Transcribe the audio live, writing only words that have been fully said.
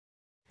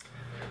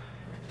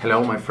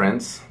Hello, my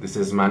friends. This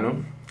is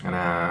Manu, and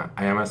I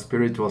am a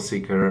spiritual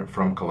seeker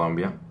from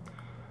Colombia,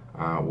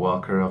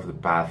 walker of the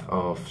path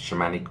of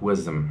shamanic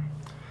wisdom.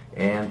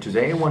 And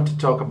today I want to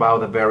talk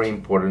about a very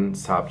important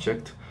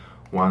subject,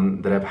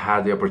 one that I've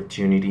had the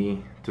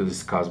opportunity to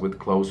discuss with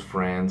close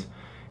friends,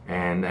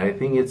 and I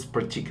think it's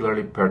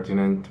particularly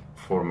pertinent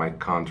for my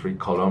country,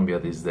 Colombia,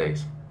 these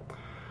days.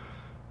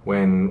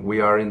 When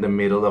we are in the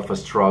middle of a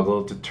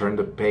struggle to turn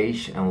the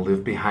page and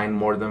leave behind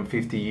more than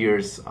 50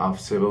 years of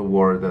civil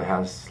war that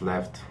has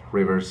left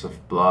rivers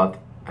of blood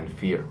and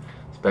fear,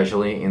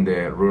 especially in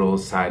the rural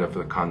side of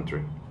the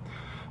country.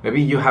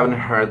 Maybe you haven't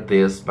heard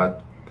this,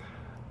 but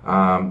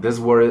this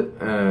war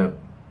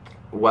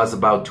was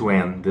about to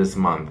end this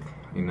month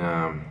in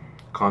a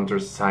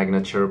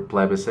counter-signature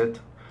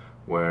plebiscite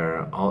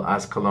where all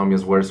us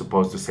Colombians were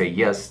supposed to say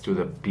yes to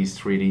the peace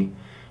treaty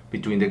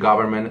between the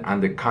government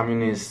and the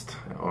communist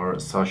or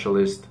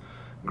socialist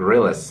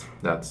guerrillas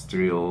that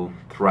still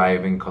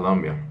thrive in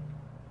Colombia.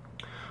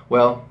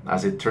 Well,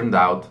 as it turned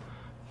out,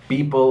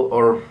 people,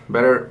 or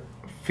better,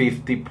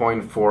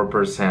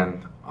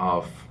 50.4%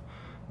 of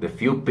the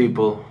few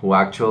people who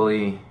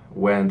actually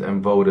went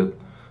and voted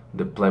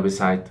the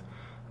plebiscite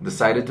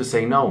decided to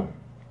say no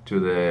to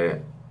the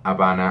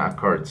Havana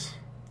Accords.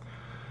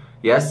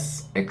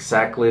 Yes,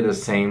 exactly the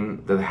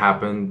same that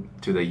happened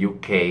to the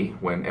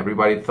UK when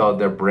everybody thought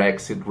the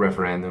Brexit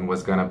referendum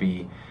was gonna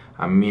be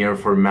a mere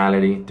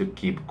formality to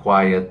keep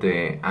quiet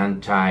the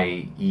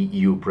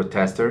anti-EU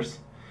protesters,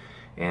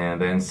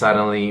 and then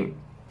suddenly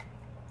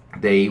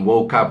they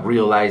woke up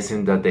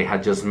realizing that they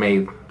had just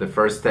made the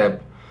first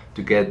step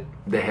to get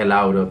the hell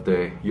out of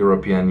the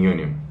European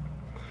Union.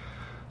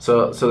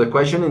 So the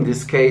question in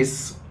this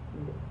case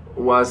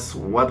was,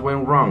 what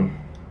went wrong?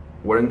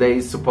 Weren't they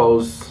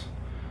supposed,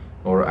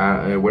 or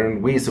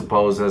weren't we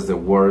supposed as the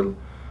world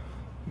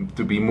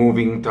to be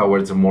moving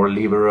towards a more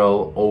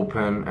liberal,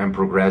 open and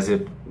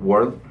progressive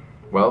world?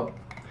 Well,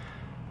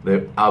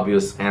 the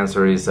obvious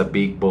answer is a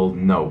big bold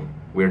no,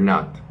 we're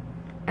not.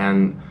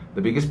 And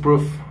the biggest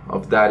proof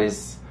of that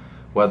is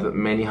what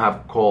many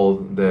have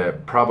called the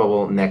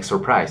probable next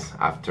surprise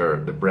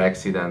after the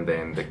Brexit and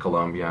then the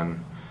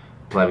Colombian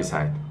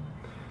plebiscite,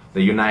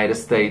 the United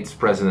States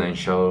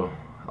presidential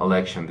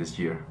election this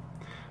year.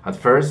 At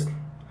first,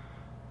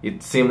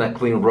 it seemed a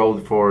clean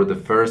road for the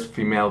first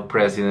female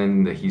president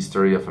in the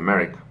history of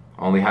America,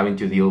 only having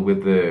to deal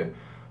with the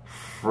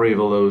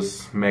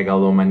frivolous,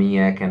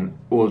 megalomaniac and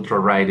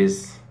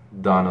ultra-rightist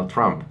Donald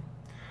Trump.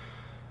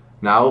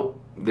 Now,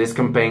 this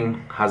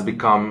campaign has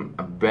become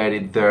a very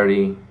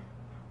dirty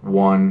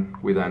one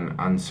with an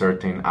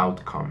uncertain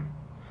outcome,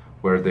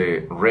 where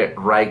the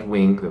right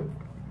wing, the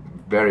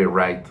very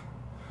right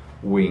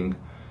wing,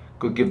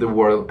 could give the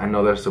world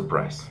another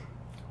surprise,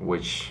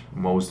 which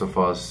most of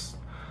us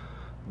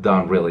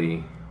don't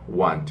really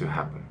want to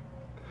happen.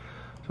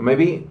 So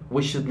maybe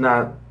we should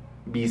not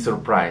be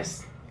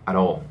surprised at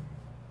all.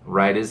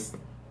 Rightist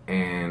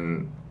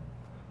and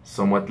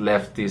somewhat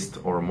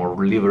leftist or more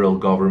liberal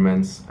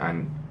governments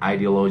and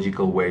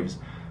ideological waves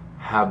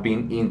have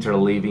been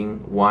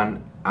interleaving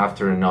one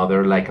after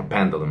another like a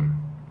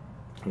pendulum,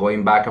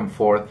 going back and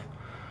forth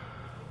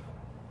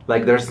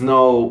like there's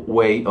no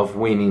way of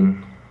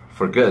winning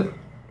for good.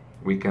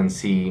 We can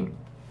see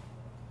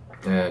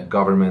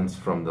governments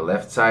from the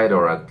left side,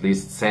 or at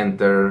least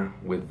center,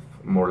 with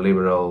more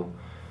liberal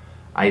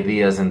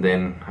ideas, and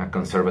then a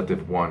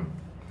conservative one.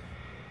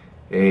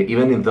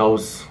 Even in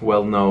those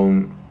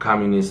well-known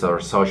communist or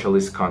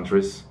socialist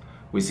countries,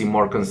 we see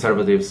more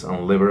conservatives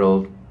and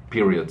liberal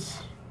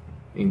periods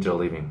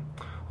interleaving,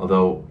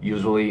 although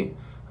usually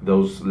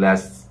those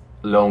last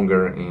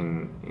longer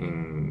than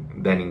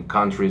in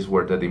countries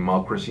where the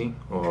democracy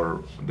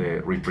or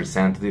the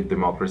representative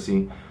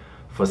democracy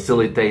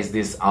facilitates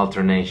this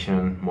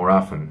alternation more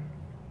often,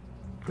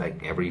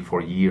 like every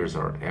 4 years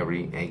or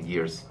every 8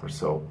 years or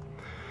so.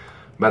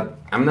 But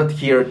I'm not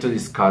here to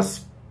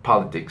discuss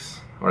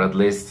politics, or at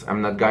least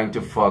I'm not going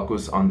to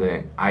focus on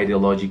the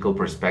ideological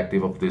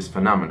perspective of this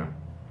phenomenon.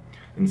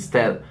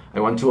 Instead, I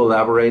want to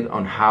elaborate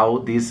on how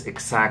this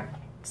exact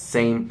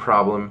same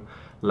problem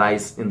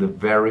lies in the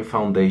very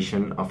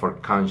foundation of our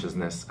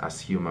consciousness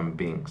as human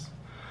beings.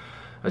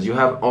 As you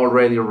have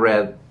already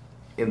read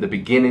in the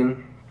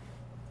beginning,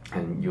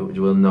 and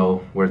you will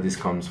know where this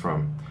comes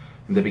from.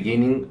 In the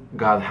beginning,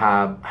 God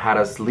had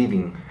us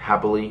living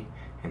happily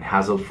and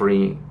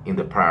hassle-free in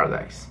the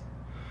paradise.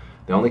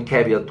 The only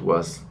caveat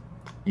was,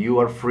 you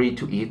are free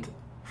to eat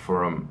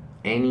from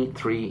any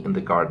tree in the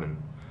garden,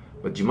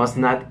 but you must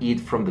not eat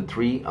from the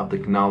tree of the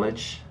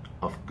knowledge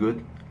of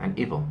good and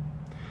evil.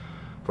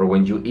 For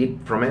when you eat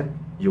from it,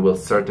 you will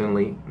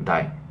certainly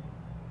die.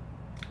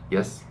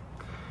 Yes?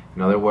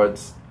 In other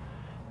words,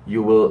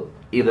 you will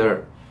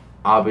either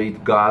obey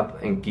God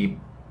and keep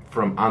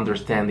from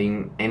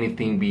understanding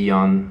anything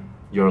beyond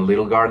your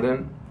little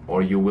garden,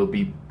 or you will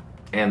be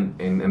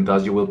and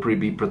thus you will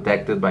be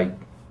protected by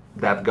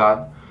that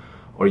God,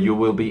 or you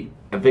will be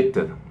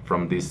evicted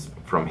from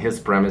his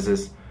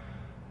premises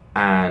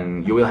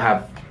and you will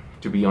have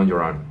to be on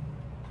your own.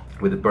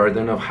 with the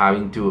burden of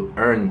having to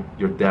earn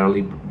your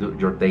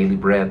daily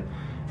bread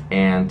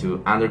and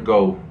to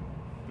undergo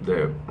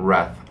the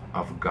wrath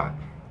of God.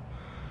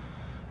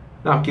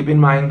 Now keep in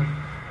mind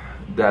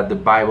that the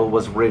Bible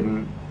was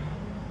written,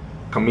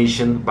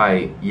 commissioned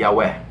by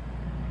Yahweh.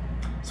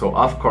 So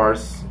of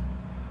course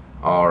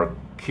our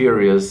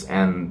curious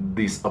and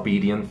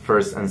disobedient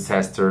first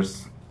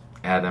ancestors,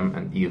 Adam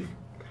and Eve,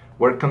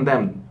 were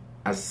condemned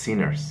as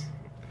sinners,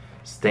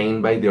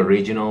 stained by the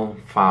original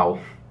fowl,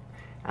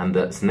 and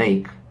the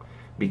snake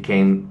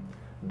became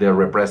the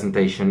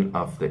representation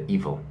of the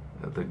evil,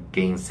 the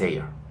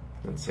gainsayer,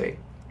 let's say.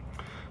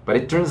 But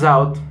it turns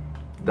out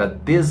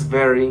that this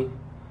very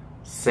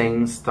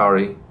same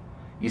story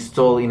is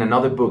told in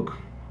another book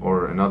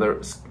or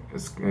another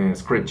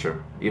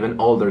scripture, even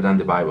older than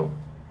the Bible.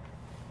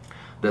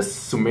 The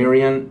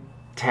Sumerian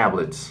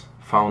tablets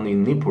found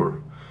in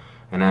Nippur,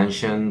 an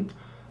ancient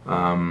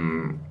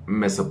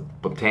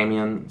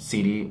Mesopotamian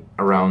city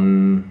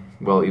around,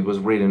 well, it was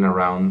written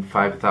around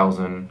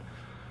 5000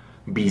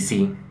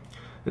 BC.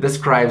 It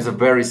describes a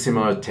very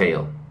similar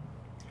tale.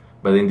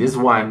 But in this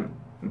one,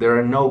 there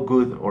are no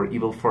good or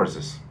evil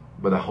forces,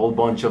 but a whole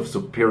bunch of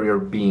superior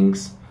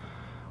beings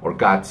or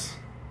gods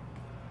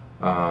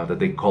that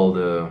they call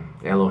the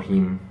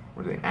Elohim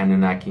or the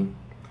Anunnaki.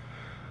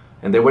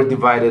 And they were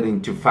divided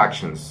into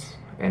factions,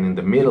 and in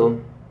the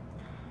middle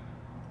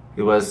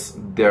it was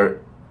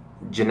their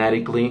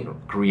genetically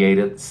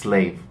created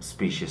slave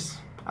species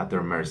at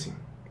their mercy,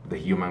 the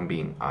human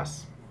being,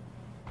 us.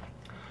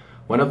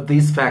 One of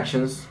these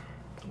factions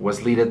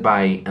was led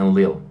by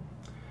Enlil,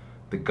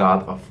 the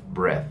god of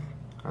breath,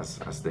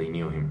 as they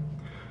knew him.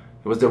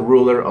 He was the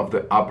ruler of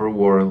the upper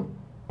world,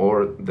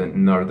 or the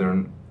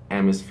northern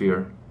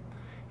hemisphere,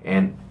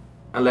 and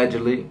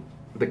allegedly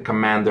the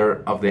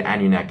commander of the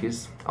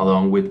Anunnakis,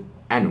 along with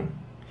Anu,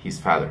 his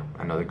father,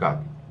 another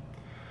god.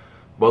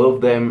 Both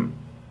of them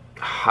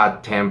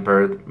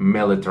hot-tempered,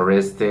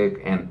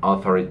 militaristic, and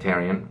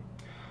authoritarian.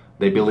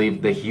 They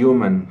believed the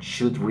human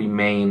should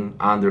remain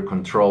under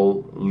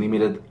control,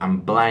 limited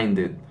and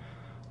blinded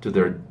to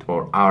their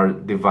or our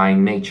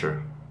divine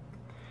nature,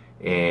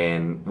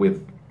 and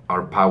with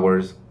our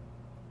powers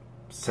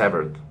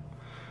severed.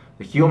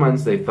 The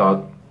humans, they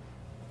thought,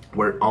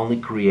 were only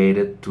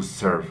created to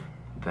serve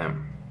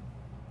them.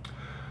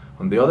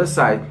 On the other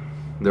side,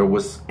 there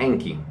was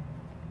Enki.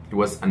 He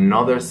was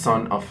another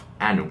son of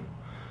Anu,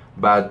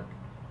 but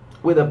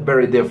with a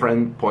very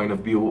different point of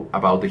view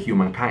about the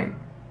humankind.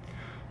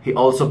 He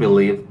also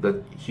believed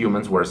that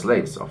humans were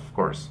slaves, of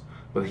course,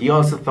 but he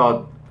also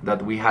thought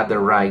that we had the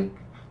right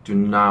to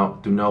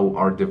know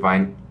our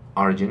divine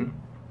origin,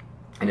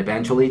 and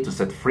eventually to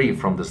set free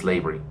from the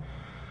slavery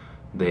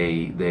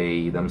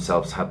they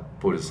themselves had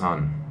put us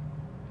on.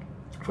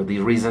 For this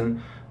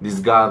reason, this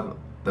god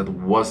that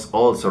was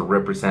also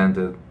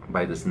represented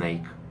by the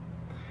snake,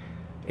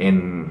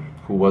 and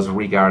who was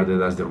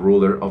regarded as the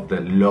ruler of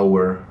the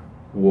lower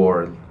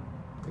world,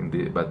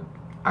 but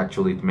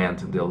actually it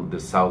meant the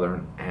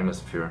southern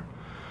hemisphere,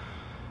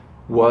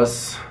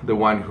 was the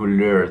one who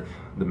lured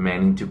the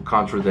men into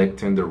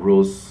contradicting the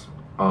rules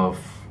of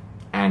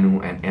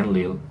Anu and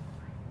Enlil,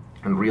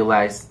 and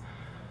realized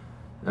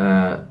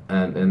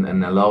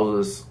and allowed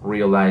us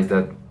realize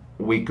that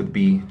we could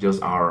be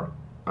just our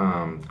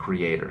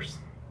creators.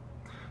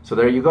 So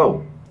there you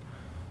go.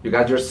 You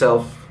got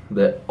yourself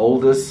the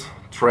oldest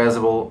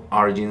traceable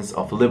origins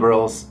of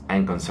liberals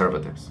and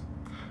conservatives.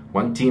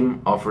 One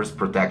team offers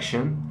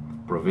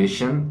protection,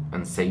 provision,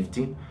 and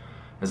safety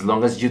as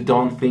long as you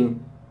don't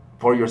think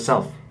for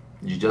yourself.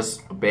 You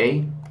just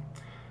obey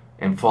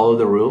and follow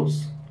the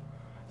rules.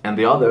 And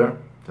the other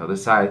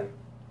side,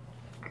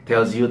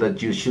 tells you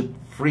that you should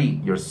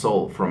free your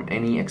soul from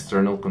any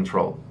external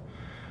control,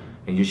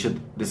 and you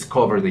should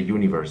discover the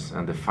universe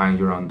and define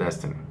your own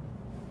destiny.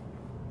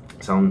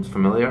 Sound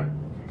familiar?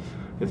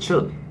 It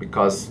should,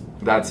 because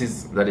that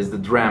is the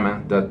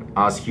drama that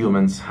us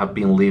humans have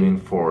been living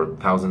for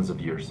thousands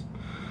of years.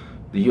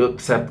 Do you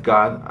accept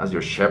God as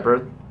your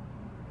shepherd?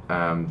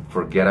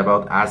 Forget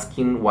about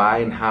asking why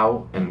and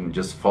how, and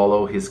just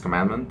follow His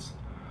commandments?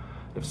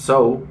 If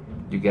so,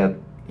 you get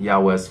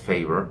Yahweh's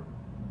favor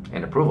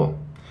and approval,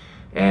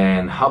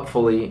 and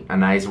hopefully a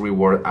nice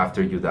reward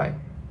after you die.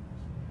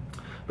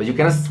 But you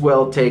can as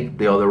well take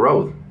the other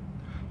road.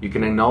 You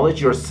can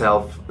acknowledge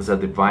yourself as a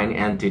divine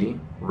entity,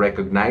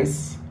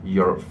 recognize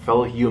your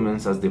fellow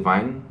humans as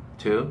divine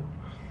too,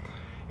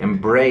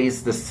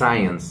 embrace the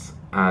science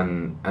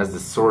and as the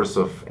source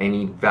of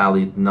any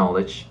valid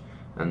knowledge,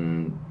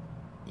 and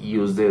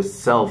use this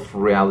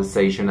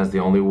self-realization as the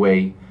only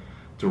way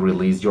to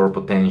release your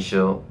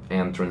potential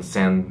and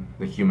transcend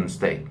the human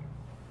state.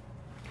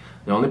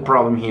 The only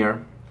problem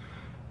here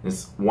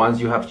is once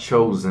you have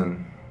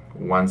chosen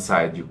one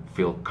side you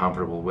feel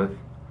comfortable with,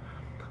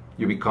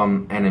 you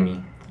become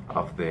enemy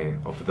of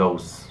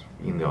those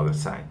in the other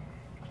side,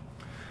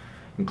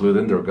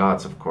 including their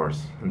gods, of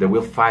course, and they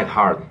will fight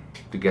hard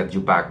to get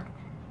you back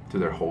to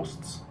their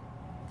hosts.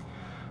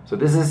 So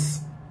this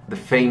is the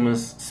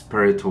famous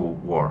spiritual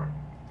war.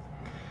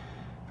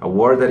 a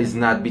war that is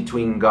not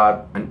between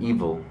God and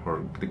evil,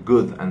 or the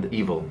good and the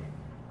evil,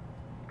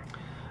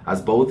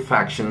 as both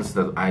factions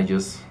that I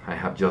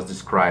have just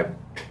described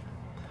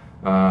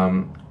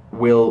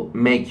will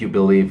make you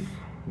believe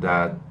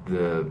that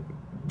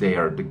they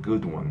are the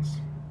good ones.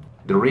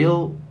 The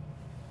real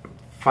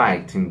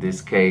fight in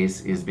this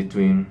case is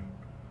between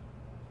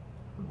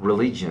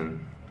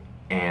religion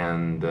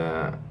and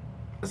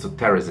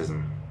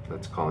esotericism,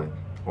 let's call it,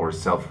 or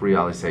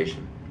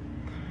self-realization,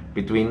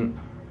 between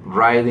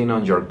riding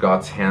on your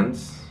God's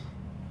hands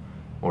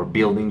or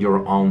building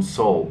your own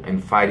soul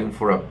and fighting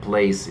for a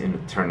place in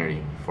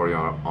eternity for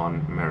your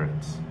own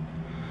merits.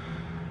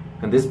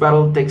 And this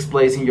battle takes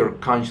place in your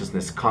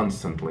consciousness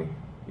constantly.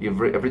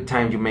 Every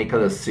time you make a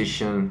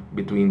decision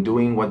between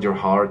doing what your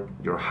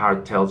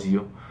heart tells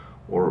you,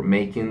 or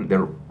making the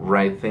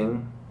right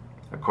thing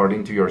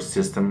according to your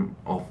system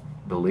of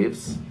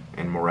beliefs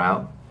and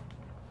morale,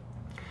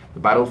 the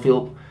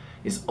battlefield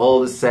is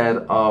all a set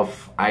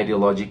of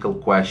ideological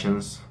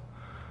questions,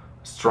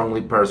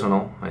 strongly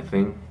personal, I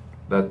think,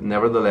 that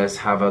nevertheless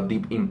have a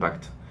deep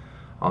impact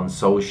on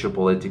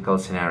socio-political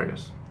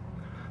scenarios.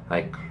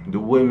 Like, do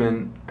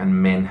women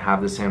and men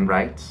have the same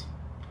rights?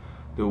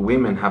 Do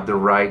women have the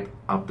right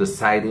of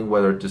deciding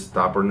whether to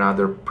stop or not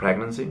their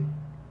pregnancy?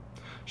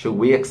 Should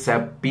we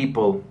accept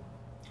people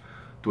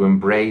to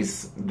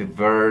embrace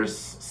diverse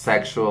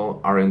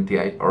sexual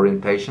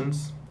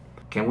orientations?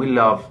 Can we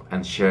love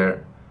and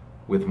share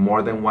with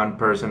more than one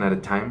person at a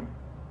time?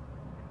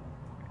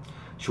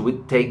 Should we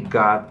take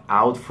God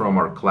out from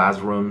our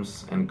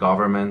classrooms and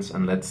governments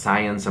and let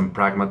science and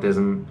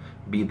pragmatism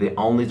be the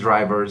only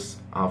drivers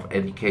of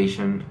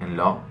education and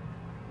law?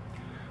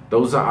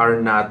 Those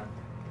are not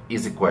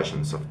easy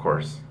questions, of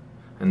course,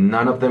 and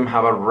none of them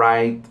have a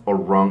right or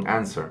wrong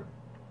answer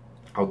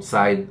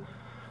outside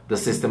the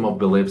system of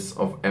beliefs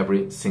of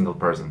every single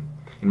person.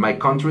 In my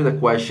country, the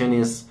question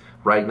is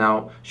right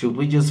now, should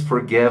we just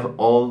forgive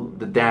all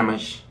the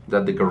damage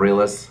that the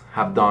guerrillas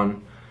have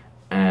done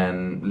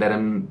and let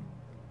them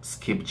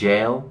skip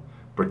jail,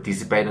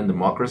 participate in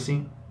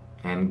democracy,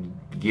 and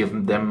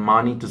give them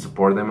money to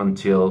support them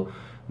until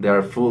they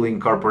are fully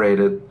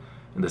incorporated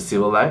in the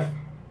civil life?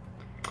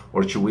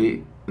 Or should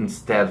we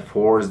instead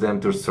force them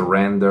to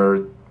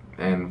surrender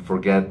and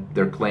forget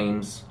their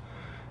claims,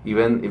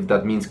 even if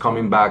that means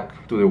coming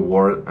back to the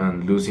war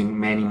and losing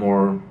many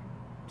more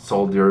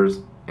soldiers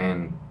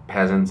and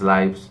peasants'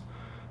 lives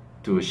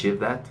to achieve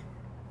that?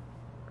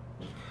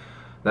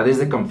 That is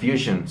the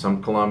confusion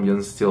some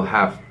Colombians still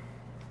have.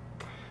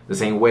 The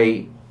same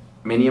way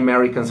many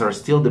Americans are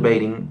still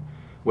debating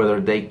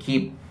whether they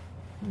keep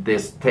the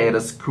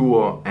status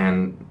quo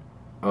and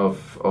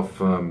of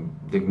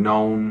the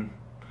known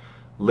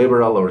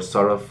liberal or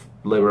sort of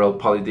liberal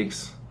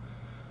politics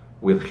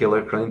with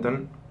Hillary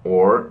Clinton,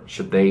 or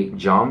should they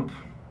jump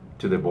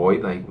to the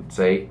void, I would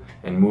say,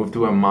 and move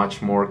to a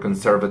much more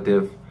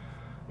conservative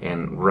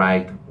and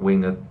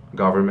right-winged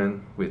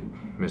government with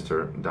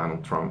Mr.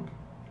 Donald Trump.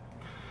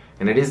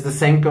 And it is the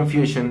same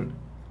confusion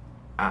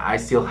I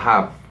still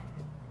have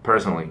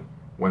personally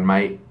when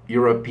my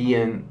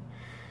European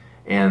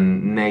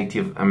and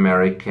Native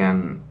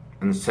American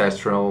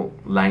ancestral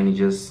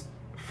lineages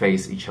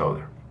face each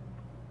other.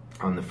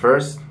 On the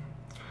first,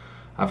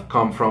 I've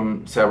come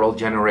from several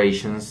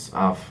generations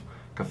of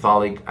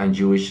Catholic and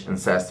Jewish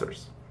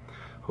ancestors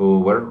who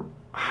were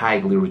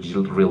highly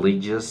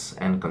religious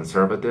and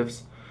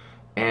conservatives,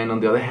 and on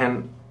the other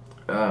hand,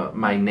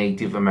 my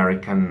Native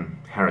American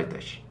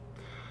heritage.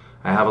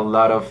 I have a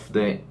lot of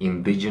the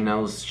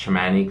indigenous,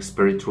 shamanic,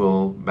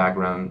 spiritual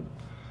background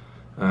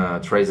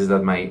traces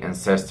that my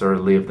ancestor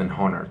lived and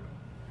honored.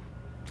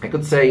 I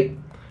could say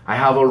I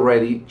have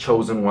already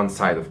chosen one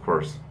side, of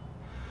course,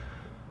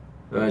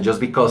 just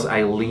because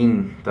I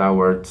lean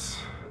towards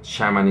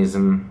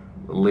shamanism,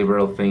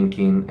 liberal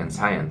thinking, and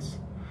science,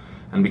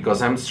 and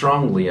because I'm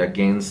strongly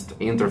against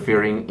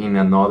interfering in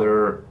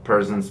another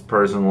person's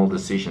personal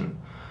decision.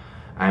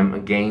 I'm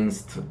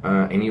against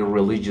any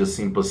religious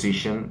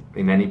imposition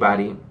in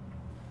anybody,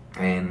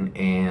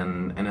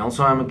 and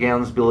also I'm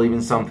against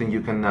believing something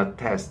you cannot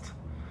test,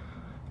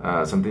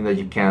 something that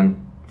you can't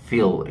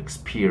feel,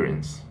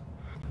 experience.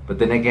 But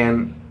then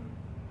again,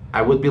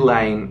 I would be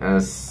lying,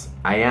 as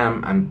I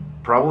am, and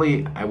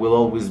probably I will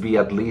always be,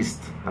 at least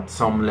at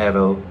some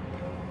level,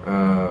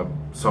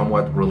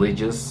 somewhat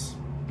religious,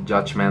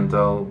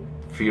 judgmental,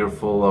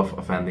 fearful of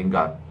offending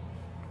God.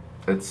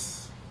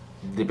 It's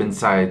deep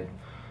inside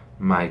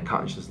my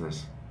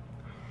consciousness.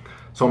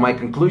 So my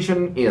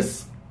conclusion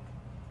is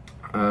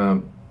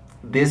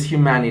this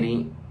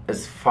humanity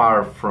is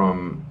far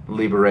from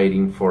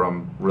liberating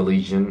from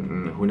religion,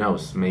 and who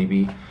knows,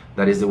 maybe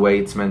that is the way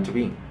it's meant to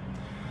be.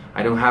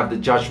 I don't have the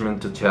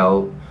judgment to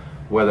tell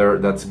whether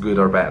that's good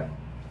or bad.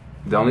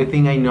 The only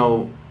thing I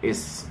know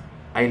is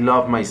I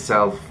love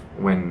myself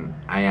when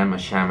I am a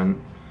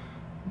shaman,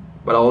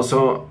 but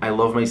also I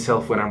love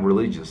myself when I'm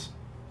religious.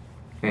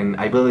 And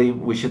I believe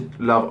we should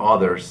love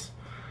others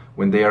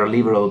when they are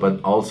liberal,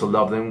 but also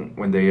love them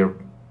when they are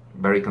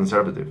very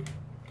conservative.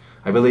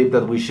 I believe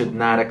that we should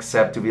not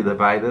accept to be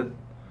divided,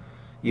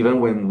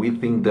 even when we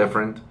think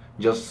different,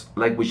 just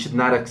like we should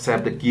not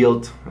accept the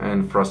guilt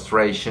and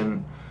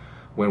frustration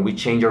when we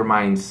change our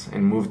minds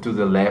and move to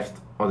the left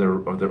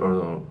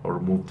or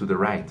move to the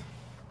right.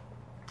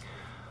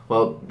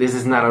 Well, this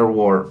is not our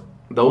war.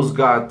 Those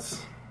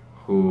gods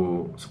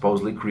who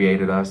supposedly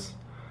created us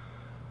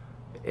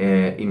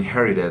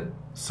inherited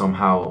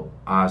somehow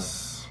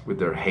us with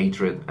their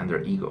hatred and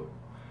their ego.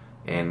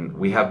 And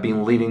we have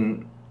been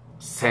living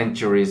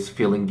centuries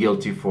feeling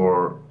guilty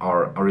for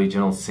our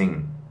original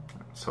sin,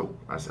 so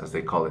as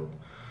they call it,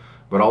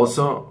 but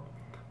also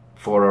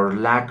for our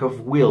lack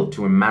of will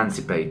to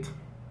emancipate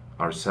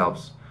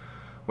ourselves.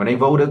 When I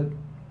voted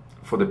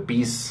for the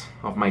peace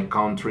of my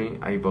country,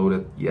 I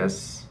voted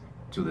yes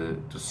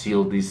to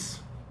seal this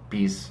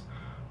peace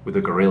with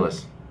the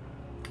guerrillas.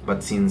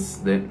 But since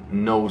the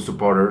no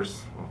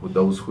supporters,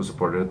 those who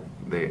supported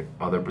the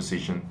other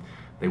position,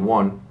 they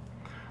won,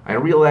 I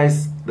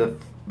realized that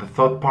the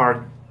third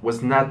part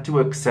was not to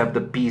accept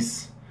the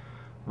peace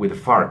with the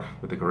FARC,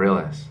 with the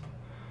guerrillas.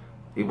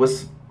 It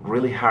was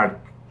really hard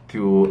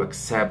to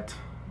accept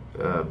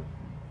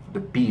the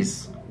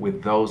peace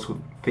with those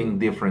who think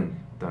different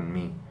than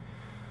me,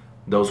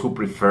 those who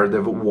prefer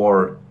the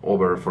war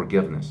over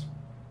forgiveness.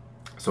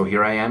 So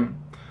here I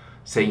am,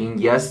 saying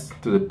yes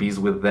to the peace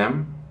with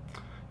them,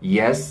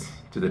 yes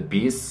to the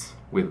peace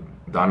with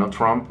Donald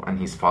Trump and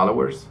his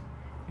followers,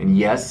 and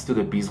yes to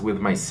the peace with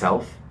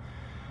myself.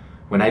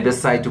 When I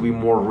decide to be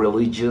more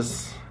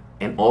religious,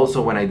 and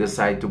also when I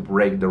decide to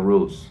break the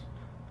rules.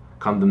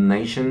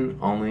 Condemnation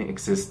only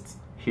exists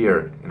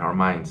here in our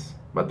minds,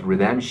 but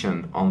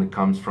redemption only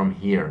comes from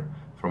here,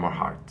 from our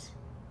hearts.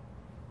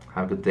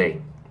 Have a good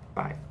day.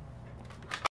 Bye.